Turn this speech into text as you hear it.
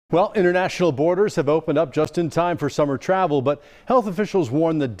Well, international borders have opened up just in time for summer travel, but health officials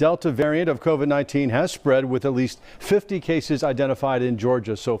warn the Delta variant of COVID-19 has spread, with at least 50 cases identified in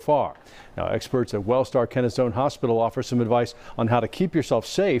Georgia so far. Now, experts at Wellstar Kennestone Hospital offer some advice on how to keep yourself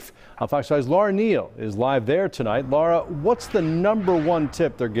safe. Fox 5's Laura Neal is live there tonight. Laura, what's the #1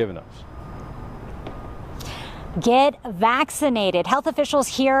 tip they're giving us? Get vaccinated. Health officials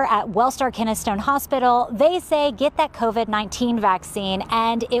here at Wellstar Kennestone Hospital, they say get that COVID-19 vaccine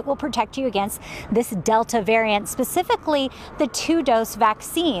and it will protect you against this Delta variant, specifically the 2-dose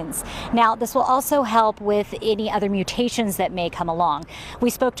vaccines. Now, this will also help with any other mutations that may come along. We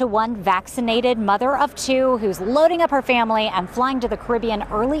spoke to one vaccinated mother of 2 who's loading up her family and flying to the Caribbean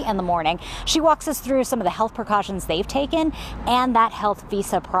early in the morning. She walks us through some of the health precautions they've taken and that health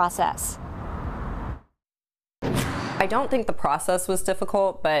visa process. I don't think the process was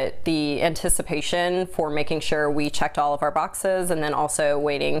difficult, but the anticipation for making sure we checked all of our boxes and then also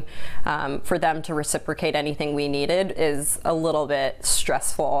waiting for them to reciprocate anything we needed is a little bit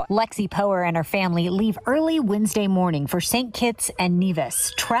stressful. Lexi Power and her family leave early Wednesday morning for St. Kitts and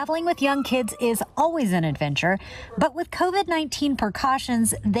Nevis. Traveling with young kids is always an adventure, but with COVID-19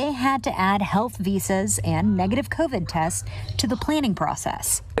 precautions, they had to add health visas and negative COVID tests to the planning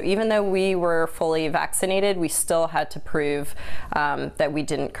process. Even though we were fully vaccinated, we still had to prove that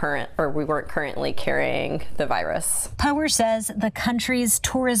we weren't currently carrying the virus. Power says the country's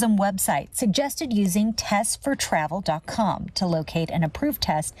tourism website suggested using testfortravel.com to locate an approved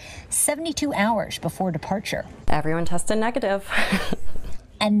test 72 hours before departure. Everyone tested negative.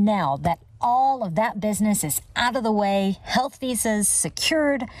 And now that all of that business is out of the way, health visas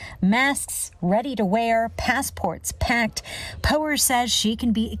secured, masks ready to wear, passports packed, Power says she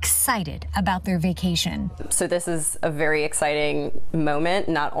can be excited about their vacation. So this is a very exciting moment,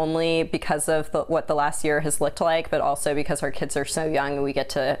 not only because of what the last year has looked like, but also because our kids are so young and we get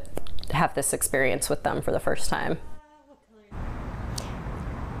to have this experience with them for the first time.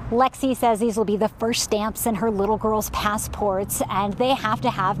 Lexi says these will be the first stamps in her little girl's passports, and they have to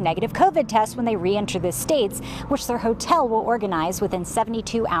have negative COVID tests when they re-enter the States, which their hotel will organize within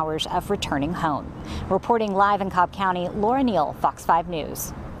 72 hours of returning home. Reporting live in Cobb County, Laura Neal, Fox 5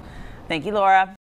 News. Thank you, Laura.